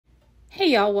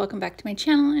Hey y'all, welcome back to my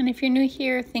channel, and if you're new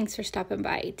here, thanks for stopping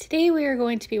by. Today we are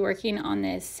going to be working on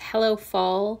this Hello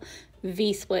Fall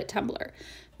V-split tumbler.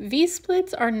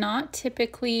 V-splits are not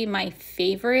typically my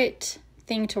favorite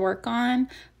thing to work on,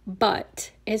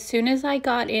 but as soon as I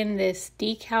got in this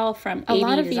decal from A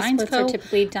lot of Designs V-splits Co, are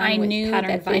typically done I with knew pattern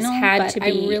that this vinyl, had but to be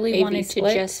I really wanted to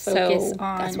V-split, just focus so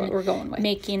on that's what we're going with.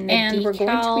 making the And decal we're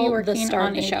going to be working the star on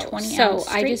of the a show. 20 So ounce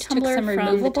I just took tumbler some from the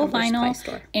removable Tumbler supply vinyl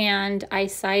store, and I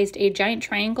sized a giant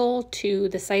triangle to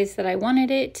the size that I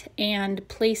wanted it and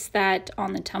placed that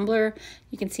on the tumbler.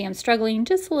 You can see I'm struggling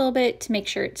just a little bit to make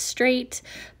sure it's straight,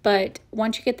 but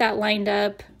once you get that lined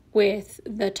up with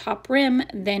the top rim,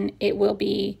 then it will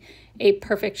be a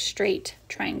perfect straight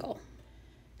triangle.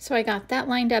 So I got that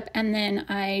lined up, and then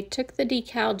I took the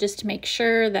decal just to make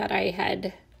sure that I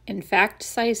had in fact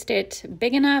sized it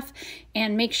big enough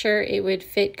and make sure it would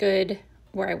fit good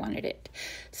where I wanted it.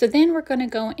 So then we're going to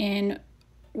go in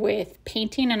with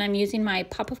painting, and I'm using my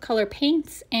pop of color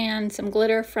paints and some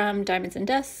glitter from Diamonds and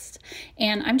Dust,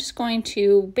 and I'm just going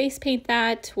to base paint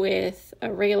that with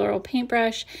a regular old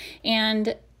paintbrush.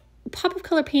 And pop of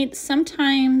color paint,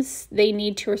 sometimes they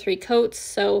need 2 or 3 coats,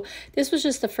 so this was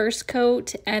just the first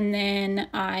coat, and then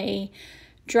I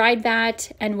dried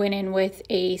that and went in with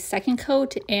a second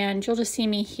coat, and you'll just see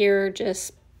me here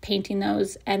just painting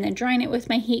those and then drying it with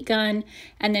my heat gun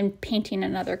and then painting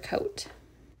another coat.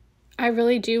 I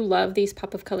really do love these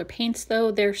pop of color paints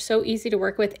though. They're so easy to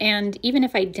work with, and even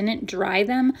if I didn't dry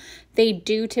them, they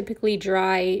do typically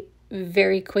dry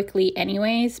very quickly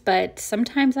anyways, but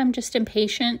sometimes I'm just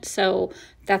impatient, so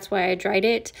that's why I dried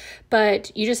it.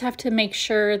 But you just have to make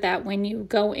sure that when you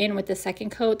go in with the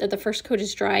second coat that the first coat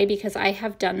is dry, because I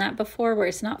have done that before where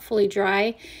it's not fully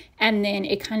dry and then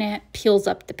it kind of peels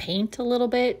up the paint a little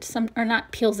bit, or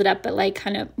not peels it up, but like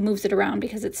kind of moves it around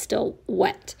because it's still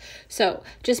wet. So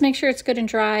just make sure it's good and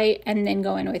dry and then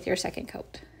go in with your second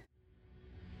coat.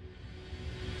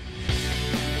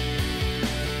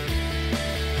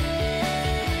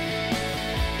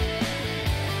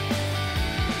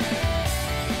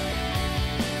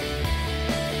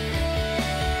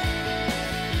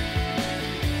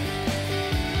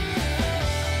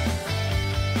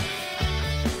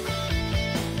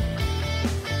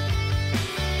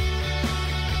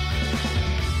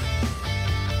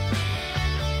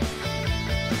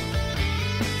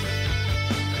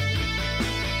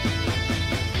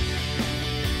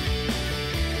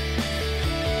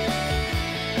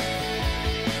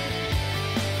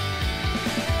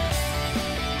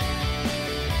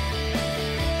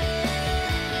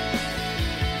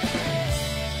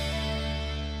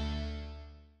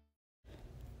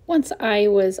 Once I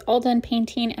was all done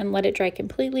painting and let it dry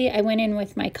completely, I went in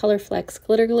with my Color Flex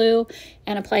glitter glue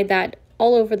and applied that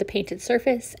all over the painted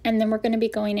surface. And then we're going to be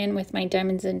going in with my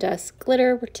Diamonds and Dust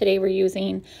glitter. Today we're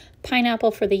using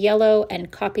Pineapple for the yellow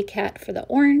and Copycat for the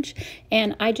orange.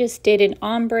 And I just did an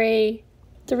ombre.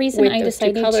 The reason I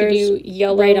decided to do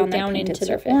yellow right on down into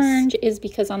the orange is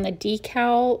because on the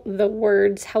decal, the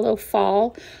words Hello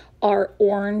Fall are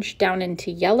orange down into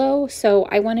yellow. So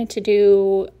I wanted to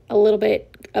do a little bit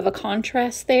of a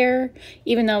contrast there,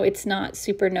 even though it's not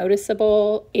super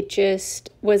noticeable. It just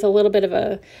was a little bit of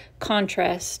a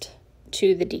contrast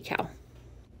to the decal.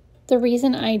 The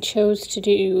reason I chose to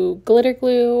do glitter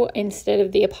glue instead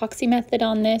of the epoxy method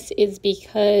on this is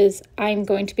because I'm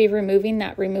going to be removing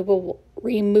that removable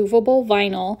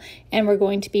vinyl, and we're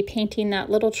going to be painting that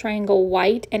little triangle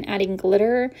white and adding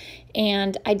glitter,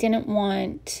 and I didn't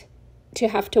want to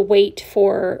have to wait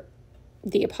for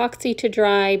the epoxy to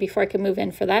dry before I could move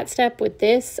in for that step. With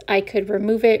this, I could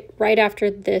remove it right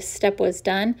after this step was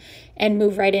done and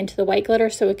move right into the white glitter,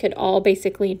 so it could all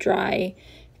basically dry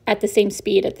at the same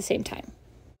speed at the same time.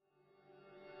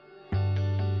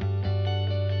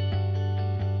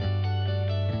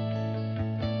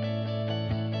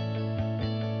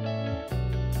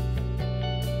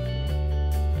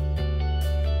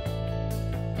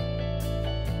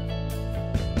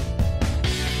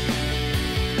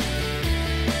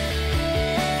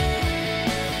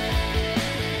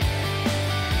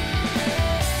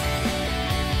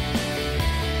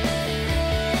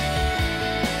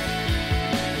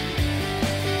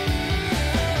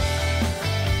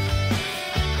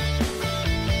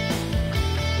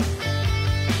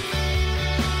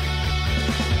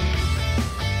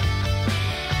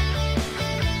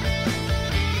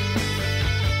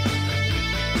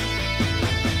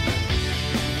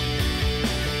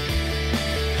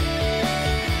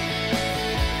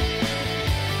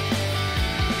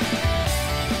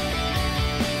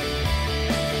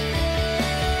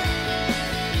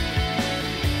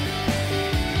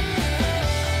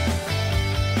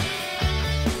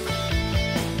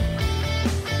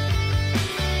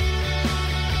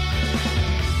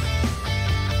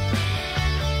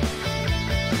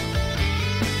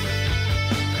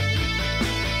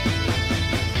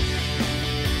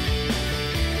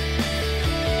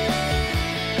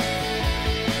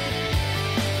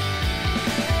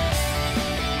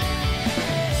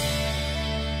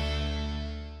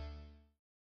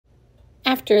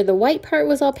 After the white part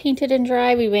was all painted and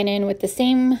dry, we went in with the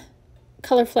same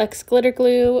Colorflex glitter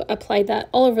glue, applied that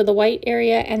all over the white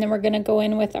area, and then we're going to go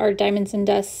in with our Diamonds and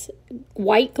Dust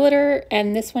white glitter,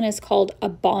 and this one is called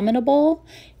Abominable,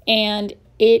 and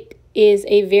it is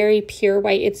a very pure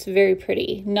white. It's very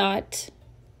pretty, not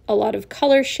a lot of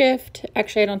color shift.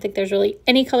 Actually, I don't think there's really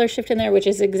any color shift in there, which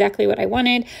is exactly what I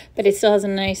wanted, but it still has a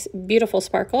nice, beautiful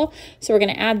sparkle. So we're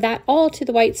going to add that all to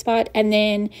the white spot, and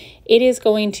then it is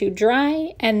going to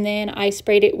dry, and then I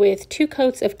sprayed it with 2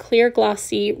 coats of clear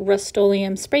glossy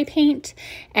Rust-Oleum spray paint,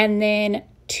 and then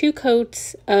 2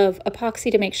 coats of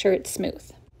epoxy to make sure it's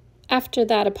smooth. After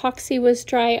that epoxy was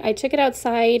dry, I took it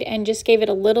outside and just gave it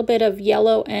a little bit of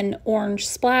yellow and orange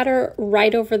splatter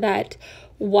right over that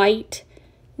white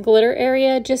glitter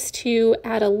area, just to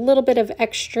add a little bit of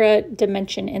extra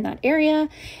dimension in that area.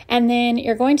 And then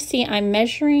you're going to see I'm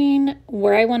measuring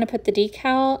where I want to put the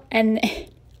decal, and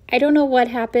I don't know what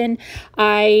happened.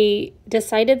 I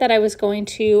decided that I was going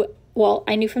to, well,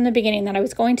 I knew from the beginning that I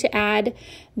was going to add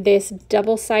this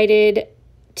double-sided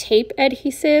tape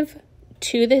adhesive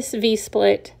to this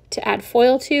V-split to add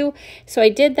foil to. So I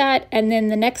did that, and then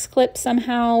the next clip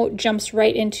somehow jumps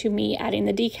right into me adding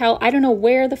the decal. I don't know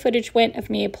where the footage went of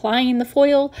me applying the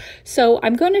foil, so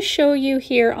I'm going to show you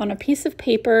here on a piece of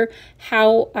paper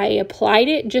how I applied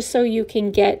it, just so you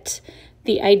can get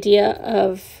the idea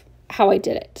of how I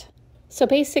did it. So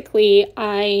basically,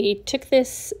 I took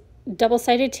this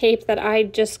double-sided tape that I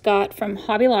just got from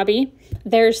Hobby Lobby.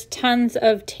 There's tons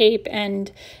of tape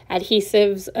and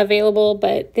adhesives available,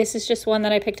 but this is just one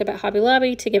that I picked up at Hobby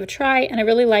Lobby to give a try, and I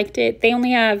really liked it. They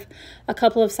only have a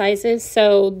couple of sizes,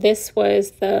 so this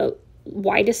was the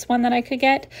widest one that I could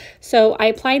get. So I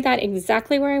applied that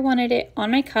exactly where I wanted it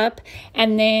on my cup,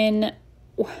 and then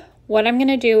what I'm going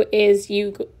to do is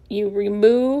you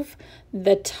remove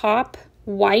the top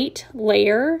white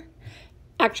layer.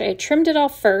 Actually, I trimmed it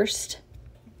off first,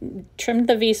 trimmed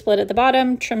the V-split at the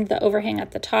bottom, trimmed the overhang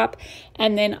at the top,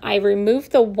 and then I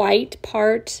removed the white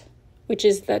part, which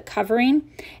is the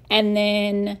covering, and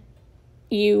then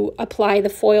you apply the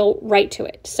foil right to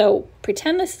it. So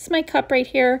pretend this is my cup right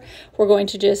here. We're going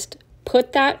to just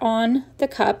put that on the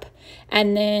cup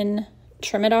and then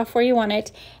trim it off where you want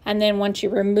it. And then once you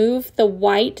remove the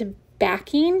white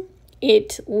backing,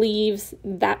 it leaves,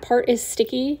 that part is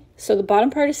sticky. So the bottom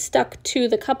part is stuck to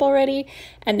the cup already,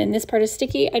 and then this part is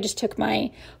sticky. I just took my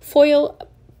foil,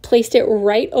 placed it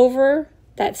right over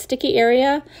that sticky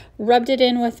area, rubbed it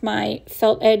in with my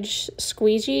felt edge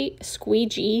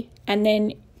squeegee, and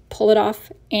then pull it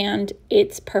off, and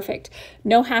it's perfect.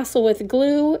 No hassle with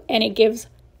glue, and it gives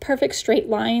perfect straight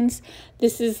lines.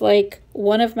 This is like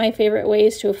one of my favorite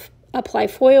ways to apply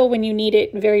foil when you need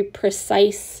it very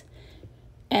precise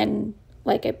and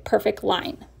like a perfect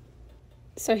line.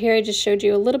 So here I just showed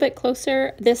you a little bit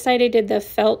closer. This side I did the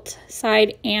felt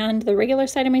side and the regular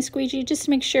side of my squeegee just to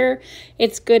make sure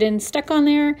it's good and stuck on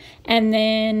there, and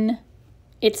then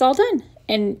it's all done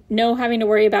and no having to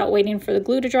worry about waiting for the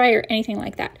glue to dry or anything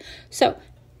like that. So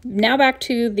now back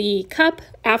to the cup.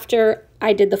 After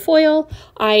I did the foil,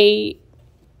 I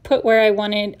put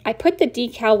the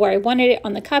decal where I wanted it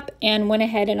on the cup and went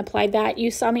ahead and applied that. You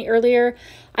saw me earlier,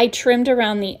 I trimmed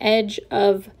around the edge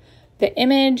of the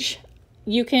image.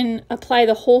 You can apply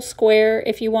the whole square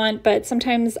if you want, but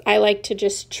sometimes I like to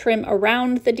just trim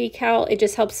around the decal. It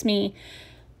just helps me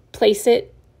place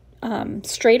it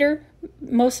straighter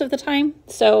most of the time.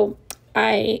 So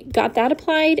I got that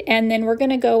applied, and then we're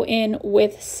gonna go in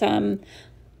with some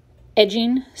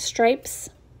edging stripes.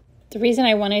 The reason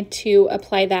I wanted to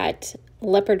apply that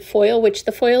leopard foil, which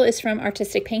the foil is from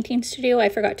Artistic Painting Studio, I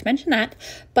forgot to mention that,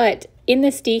 but in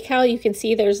this decal you can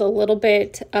see there's a little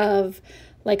bit of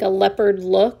like a leopard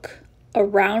look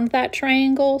around that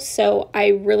triangle, so I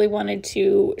really wanted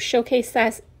to showcase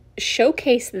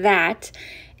that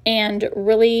and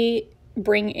really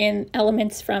bring in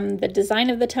elements from the design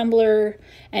of the tumbler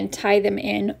and tie them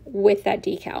in with that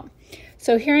decal.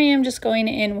 So here I am just going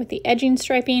in with the edging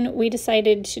striping. We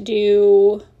decided to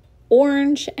do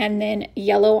orange and then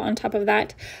yellow on top of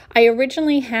that. I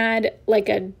originally had like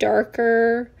a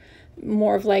darker,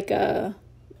 more of like a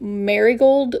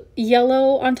marigold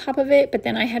yellow on top of it, but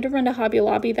then I had to run to Hobby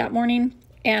Lobby that morning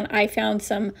and I found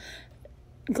some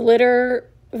glitter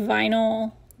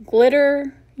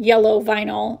yellow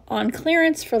vinyl on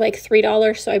clearance for like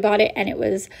 $3, so I bought it and it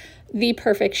was the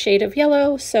perfect shade of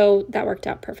yellow, so that worked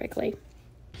out perfectly.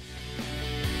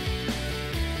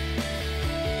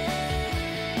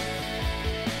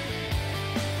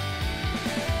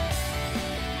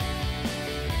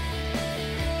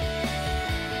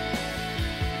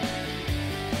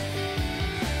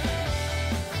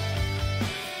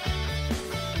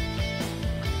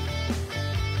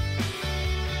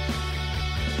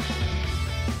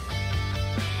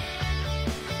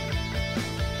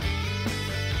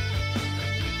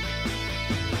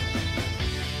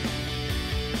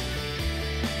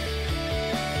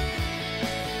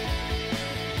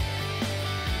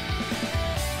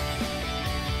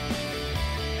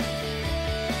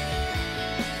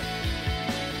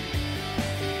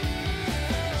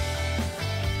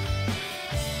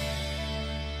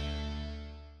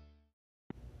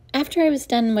 after I was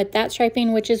done with that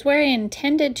striping, which is where I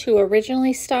intended to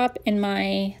originally stop in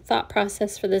my thought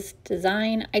process for this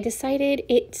design, I decided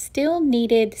it still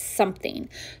needed something.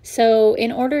 So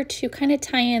in order to kind of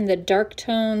tie in the dark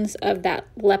tones of that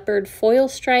leopard foil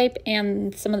stripe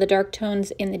and some of the dark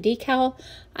tones in the decal,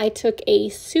 I took a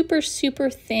super, super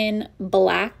thin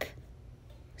black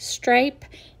stripe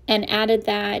and added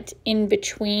that in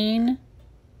between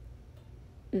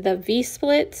the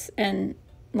V-splits and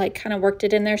like kind of worked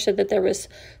it in there so that there was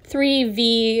 3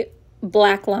 V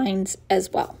black lines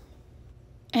as well.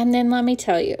 And then let me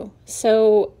tell you,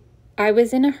 so I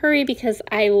was in a hurry because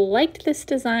I liked this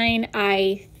design.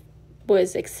 I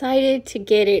was excited to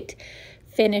get it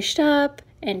finished up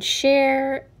and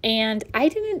share, and I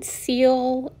didn't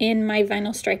seal in my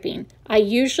vinyl striping. I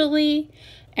usually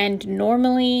and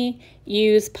normally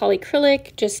use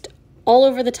polyacrylic just all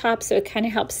over the top, so it kind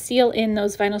of helps seal in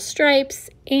those vinyl stripes.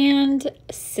 And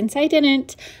since I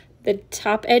didn't, the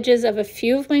top edges of a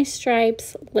few of my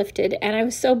stripes lifted, and I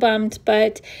was so bummed,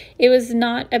 but it was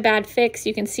not a bad fix.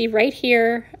 You can see right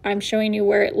here, I'm showing you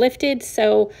where it lifted.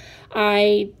 So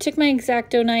I took my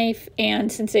X-Acto knife,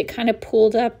 and since it kind of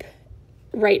pulled up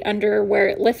right under where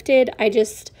it lifted, I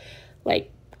just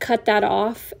like cut that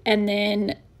off and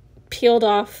then peeled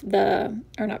off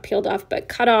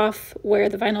cut off where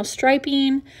the vinyl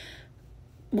striping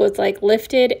was like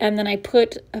lifted, and then I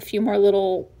put a few more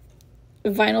little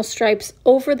vinyl stripes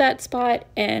over that spot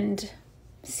and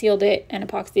sealed it and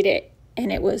epoxied it,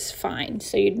 and it was fine.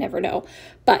 So you'd never know.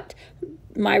 But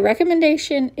my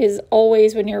recommendation is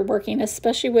always, when you're working,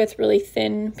 especially with really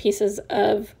thin pieces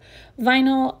of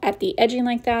vinyl at the edging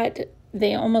like that,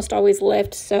 they almost always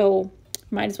lift, so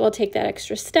might as well take that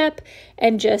extra step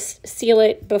and just seal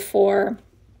it before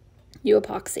you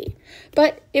epoxy.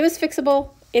 But it was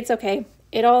fixable. It's okay.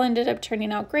 It all ended up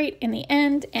turning out great in the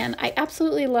end, and I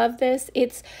absolutely love this.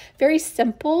 It's very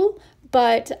simple,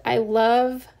 but I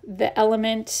love the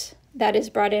element that is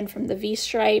brought in from the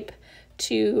V-stripe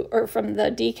from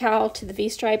the decal to the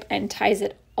V-stripe and ties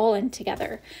it all in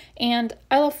together. And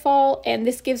I love fall, and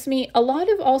this gives me a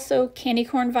lot of also candy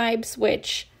corn vibes,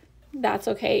 which that's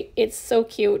okay. It's so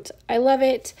cute. I love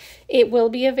it. It will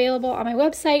be available on my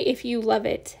website if you love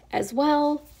it as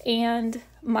well. And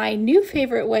my new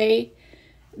favorite way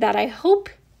that I hope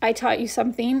I taught you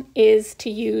something is to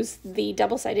use the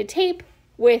double-sided tape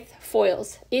with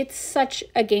foils. It's such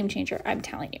a game changer, I'm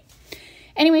telling you.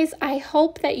 Anyways, I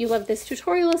hope that you love this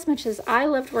tutorial as much as I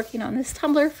loved working on this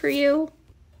tumbler for you.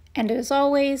 And as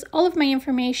always, all of my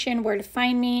information, where to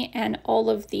find me, and all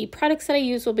of the products that I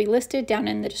use will be listed down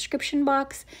in the description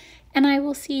box. And I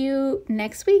will see you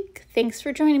next week. Thanks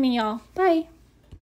for joining me, y'all. Bye.